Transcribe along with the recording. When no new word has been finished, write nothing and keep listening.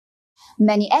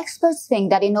Many experts think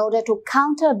that in order to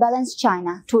counterbalance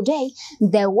China, today,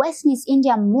 the West needs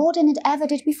India more than it ever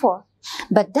did before.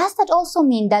 But does that also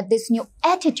mean that this new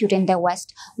attitude in the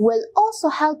West will also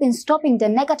help in stopping the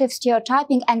negative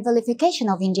stereotyping and vilification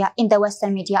of India in the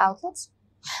Western media outlets?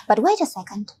 But wait a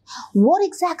second, what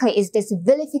exactly is this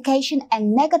vilification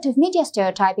and negative media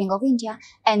stereotyping of India,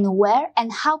 and where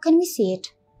and how can we see it?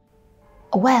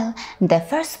 Well, the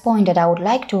first point that I would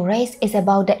like to raise is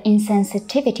about the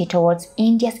insensitivity towards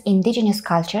India's indigenous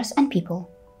cultures and people.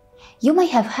 You may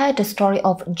have heard the story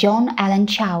of John Allen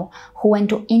Chow, who went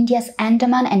to India's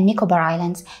Andaman and Nicobar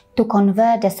Islands to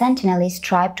convert the Sentinelese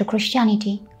tribe to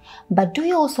Christianity. But do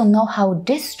you also know how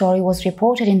this story was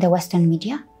reported in the Western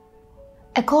media?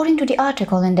 According to the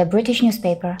article in the British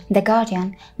newspaper, The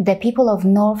Guardian, the people of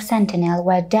North Sentinel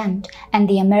were damned and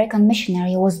the American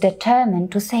missionary was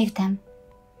determined to save them.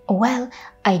 Well,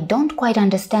 I don't quite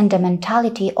understand the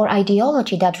mentality or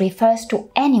ideology that refers to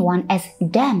anyone as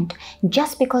damned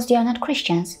just because they are not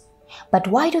Christians. But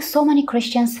why do so many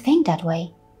Christians think that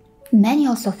way? Many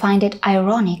also find it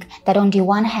ironic that on the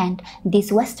one hand,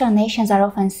 these Western nations are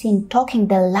often seen talking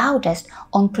the loudest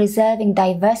on preserving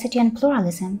diversity and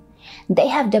pluralism. They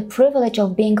have the privilege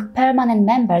of being permanent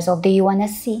members of the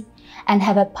UNSC and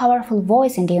have a powerful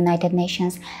voice in the United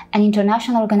Nations, an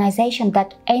international organization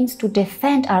that aims to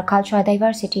defend our cultural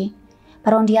diversity.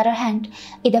 But on the other hand,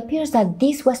 it appears that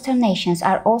these Western nations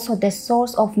are also the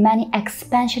source of many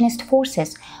expansionist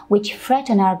forces which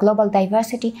threaten our global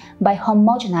diversity by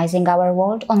homogenizing our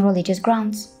world on religious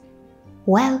grounds.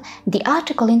 Well, the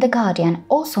article in The Guardian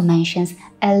also mentions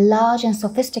a large and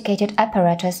sophisticated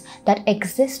apparatus that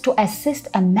exists to assist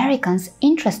Americans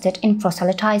interested in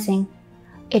proselytizing.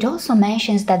 It also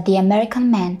mentions that the American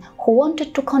man who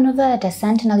wanted to convert the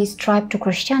Sentinelese tribe to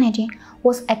Christianity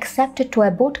was accepted to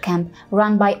a boot camp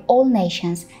run by All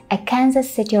Nations, a Kansas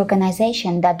City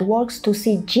organization that works to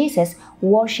see Jesus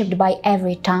worshipped by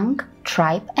every tongue,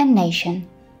 tribe, and nation.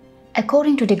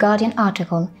 According to the Guardian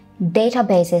article,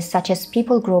 databases such as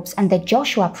people groups and the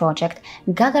Joshua Project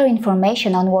gather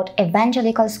information on what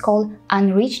evangelicals call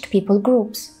unreached people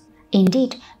groups.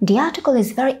 Indeed, the article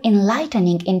is very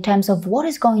enlightening in terms of what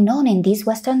is going on in these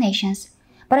Western nations,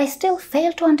 but I still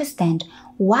fail to understand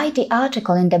why the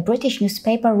article in the British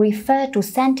newspaper referred to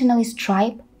Sentinelese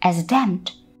tribe as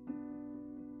damned.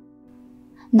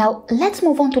 Now, let's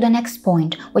move on to the next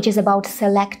point, which is about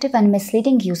selective and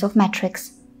misleading use of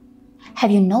metrics.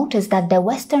 Have you noticed that the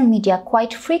Western media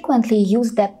quite frequently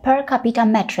use the per capita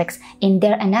metrics in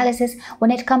their analysis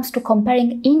when it comes to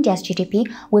comparing India's GDP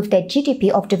with the GDP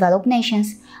of developed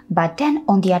nations? But then,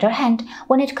 on the other hand,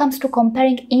 when it comes to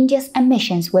comparing India's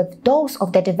emissions with those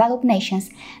of the developed nations,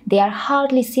 they are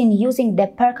hardly seen using the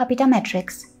per capita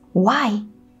metrics. Why?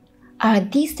 Are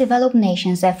these developed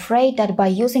nations afraid that by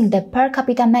using the per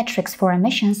capita metrics for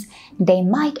emissions, they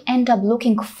might end up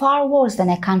looking far worse than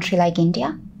a country like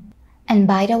India? And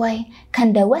by the way,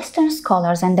 can the Western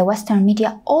scholars and the Western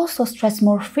media also stress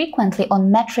more frequently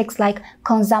on metrics like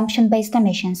consumption-based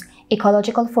emissions,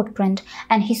 ecological footprint,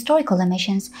 and historical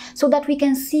emissions, so that we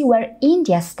can see where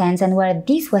India stands and where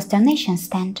these Western nations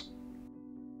stand?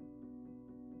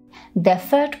 The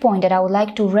third point that I would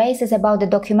like to raise is about the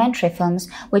documentary films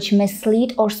which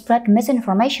mislead or spread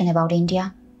misinformation about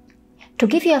India. To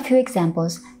give you a few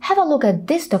examples, have a look at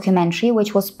this documentary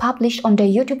which was published on the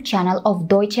YouTube channel of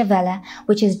Deutsche Welle,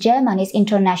 which is Germany's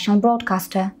international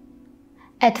broadcaster.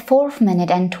 At 4th minute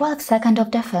and 12th second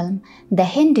of the film, the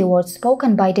Hindi words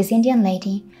spoken by this Indian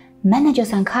lady, "Maine jo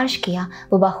sangharsh kiya,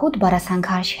 wo bahut bada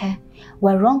sangharsh hai,"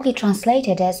 were wrongly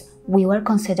translated as "we were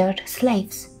considered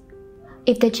slaves."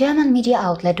 If the German media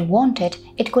outlet wanted,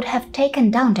 it could have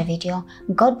taken down the video,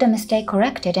 got the mistake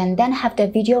corrected and then have the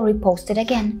video reposted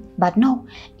again. But no,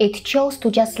 it chose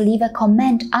to just leave a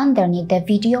comment underneath the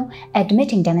video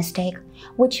admitting the mistake,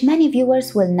 which many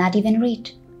viewers will not even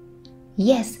read.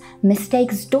 Yes,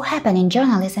 mistakes do happen in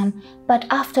journalism, but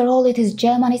after all it is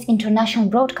Germany's international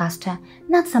broadcaster,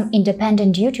 not some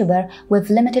independent YouTuber with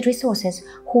limited resources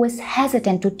who is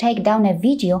hesitant to take down a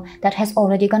video that has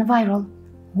already gone viral.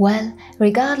 Well,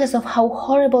 regardless of how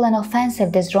horrible and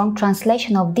offensive this wrong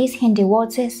translation of these Hindi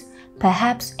words is,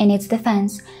 perhaps in its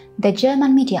defense, the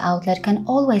German media outlet can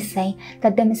always say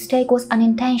that the mistake was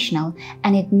unintentional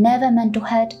and it never meant to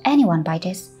hurt anyone by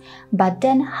this. But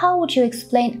then how would you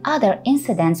explain other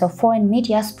incidents of foreign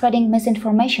media spreading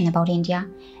misinformation about India,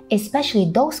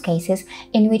 especially those cases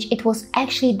in which it was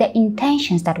actually the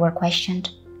intentions that were questioned?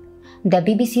 The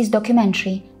BBC's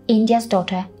documentary, India's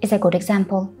Daughter, is a good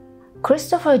example.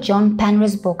 Christopher John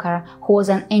Penrose Booker, who was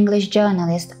an English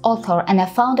journalist, author and a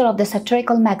founder of the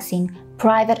satirical magazine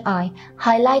Private Eye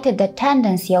highlighted the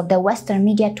tendency of the Western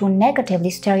media to negatively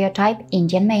stereotype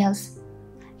Indian males.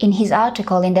 In his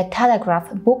article in The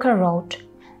Telegraph, Booker wrote,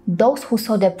 "Those who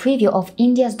saw the preview of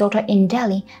India's Daughter in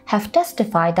Delhi have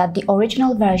testified that the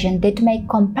original version did make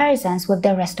comparisons with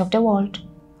the rest of the world."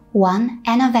 One,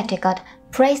 Anna Vetticut,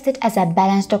 praised it as a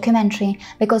balanced documentary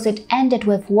because it ended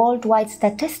with worldwide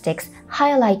statistics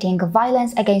highlighting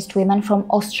violence against women from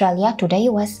Australia to the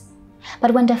US.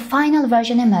 But when the final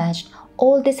version emerged,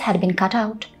 all this had been cut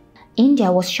out.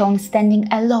 India was shown standing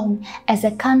alone as a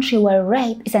country where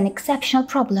rape is an exceptional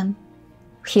problem.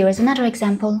 Here is another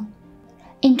example.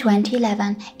 In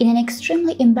 2011, in an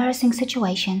extremely embarrassing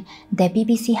situation, the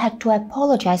BBC had to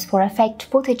apologize for a faked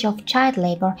footage of child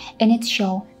labor in its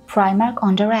show Primark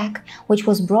on the Rack, which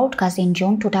was broadcast in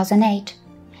June 2008.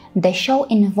 The show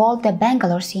involved the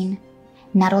Bangalore scene.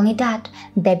 Not only that,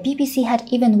 the BBC had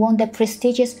even won the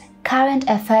prestigious Current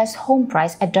Affairs Home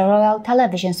Prize at the Royal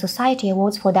Television Society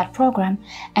Awards for that program,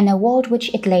 an award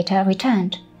which it later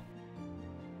returned.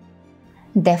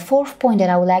 The fourth point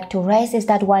that I would like to raise is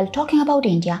that while talking about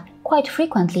India, quite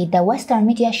frequently the Western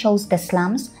media shows the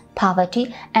slums,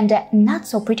 poverty, and the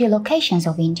not-so-pretty locations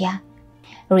of India.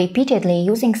 Repeatedly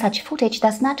using such footage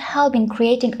does not help in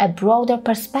creating a broader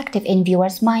perspective in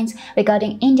viewers' minds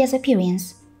regarding India's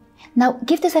appearance. Now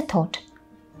give this a thought.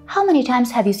 How many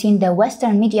times have you seen the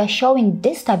Western media showing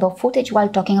this type of footage while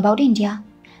talking about India?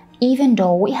 Even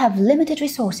though we have limited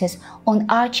resources on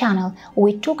our channel,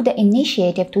 we took the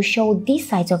initiative to show these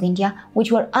sides of India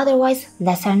which were otherwise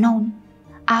lesser known.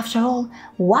 After all,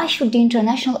 why should the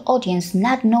international audience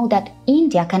not know that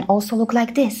India can also look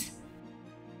like this?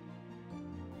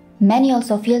 Many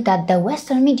also feel that the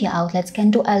Western media outlets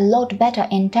can do a lot better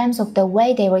in terms of the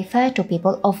way they refer to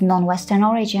people of non-Western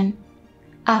origin.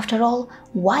 After all,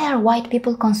 why are white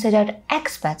people considered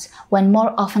expats when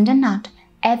more often than not,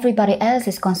 everybody else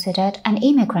is considered an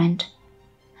immigrant?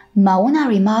 Mauna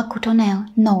Rima Kutonel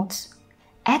notes,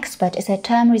 "Expat is a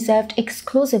term reserved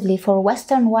exclusively for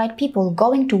Western white people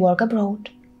going to work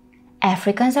abroad.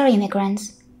 Africans are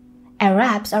immigrants.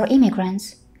 Arabs are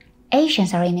immigrants.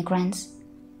 Asians are immigrants.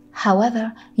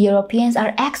 However, Europeans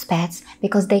are expats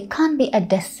because they can't be at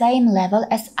the same level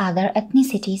as other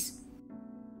ethnicities."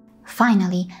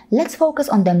 Finally, let's focus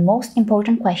on the most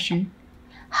important question.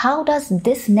 How does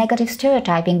this negative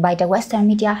stereotyping by the Western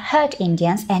media hurt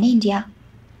Indians and India?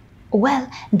 Well,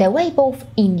 the way both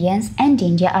Indians and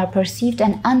India are perceived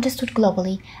and understood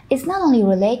globally is not only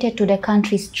related to the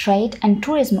country's trade and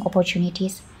tourism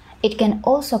opportunities, it can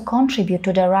also contribute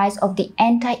to the rise of the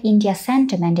anti-India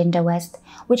sentiment in the West,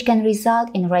 which can result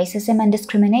in racism and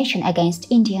discrimination against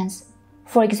Indians.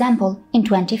 For example, in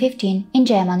 2015, in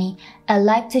Germany, a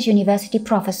Leipzig University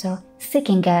professor,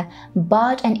 Sickinger,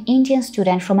 barred an Indian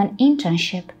student from an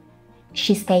internship.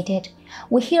 She stated,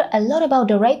 "We hear a lot about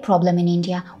the rape problem in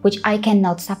India, which I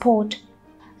cannot support."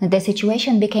 The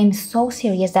situation became so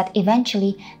serious that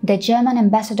eventually the German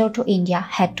ambassador to India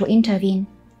had to intervene.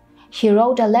 He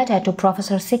wrote a letter to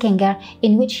Professor Sickinger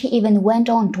in which he even went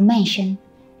on to mention,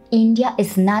 "India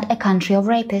is not a country of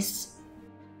rapists."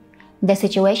 The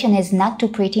situation is not too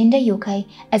pretty in the UK,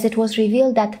 as it was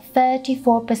revealed that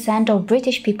 34% of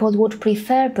British people would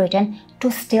prefer Britain to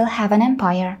still have an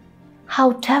empire.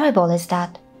 How terrible is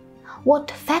that? What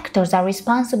factors are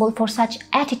responsible for such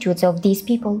attitudes of these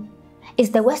people? Is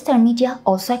the Western media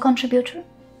also a contributor?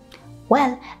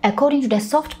 Well, according to the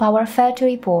Soft Power 30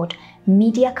 report,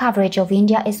 media coverage of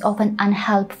India is often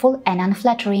unhelpful and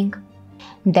unflattering.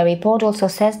 The report also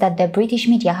says that the British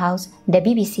media house, the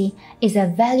BBC, is a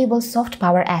valuable soft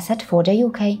power asset for the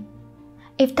UK.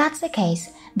 If that's the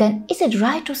case, then is it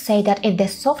right to say that if the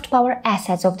soft power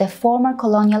assets of the former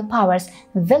colonial powers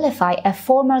vilify a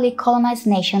formerly colonized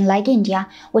nation like India,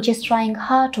 which is trying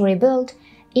hard to rebuild,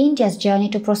 India's journey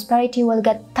to prosperity will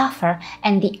get tougher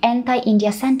and the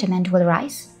anti-India sentiment will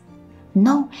rise?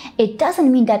 No, it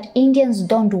doesn't mean that Indians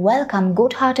don't welcome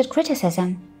good-hearted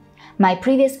criticism. My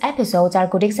previous episodes are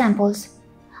good examples.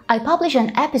 I published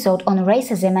an episode on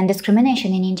racism and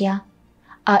discrimination in India.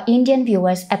 Our Indian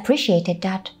viewers appreciated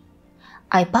that.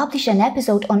 I published an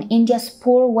episode on India's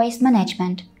poor waste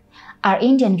management. Our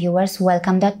Indian viewers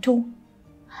welcomed that too.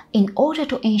 In order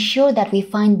to ensure that we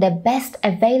find the best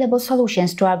available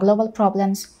solutions to our global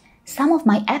problems, some of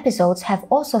my episodes have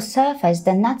also surfaced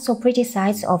the not-so-pretty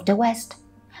sides of the West.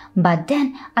 But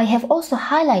then I have also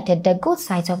highlighted the good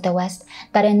sides of the West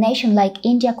that a nation like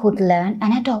India could learn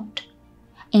and adopt.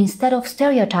 Instead of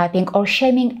stereotyping or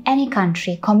shaming any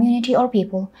country, community or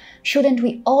people, shouldn't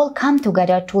we all come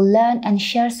together to learn and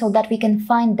share so that we can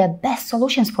find the best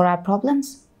solutions for our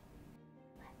problems?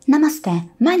 Namaste,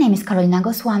 my name is Karolina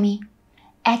Goswami.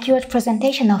 Accurate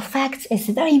presentation of facts is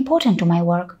very important to my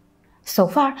work. So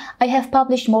far, I have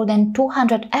published more than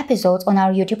 200 episodes on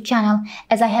our YouTube channel,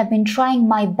 as I have been trying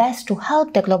my best to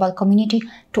help the global community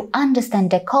to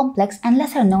understand the complex and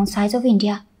lesser-known sides of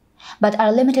India. But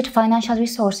our limited financial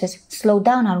resources slow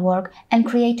down our work and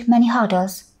create many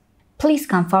hurdles. Please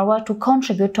come forward to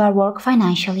contribute to our work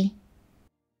financially.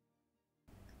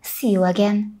 See you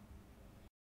again.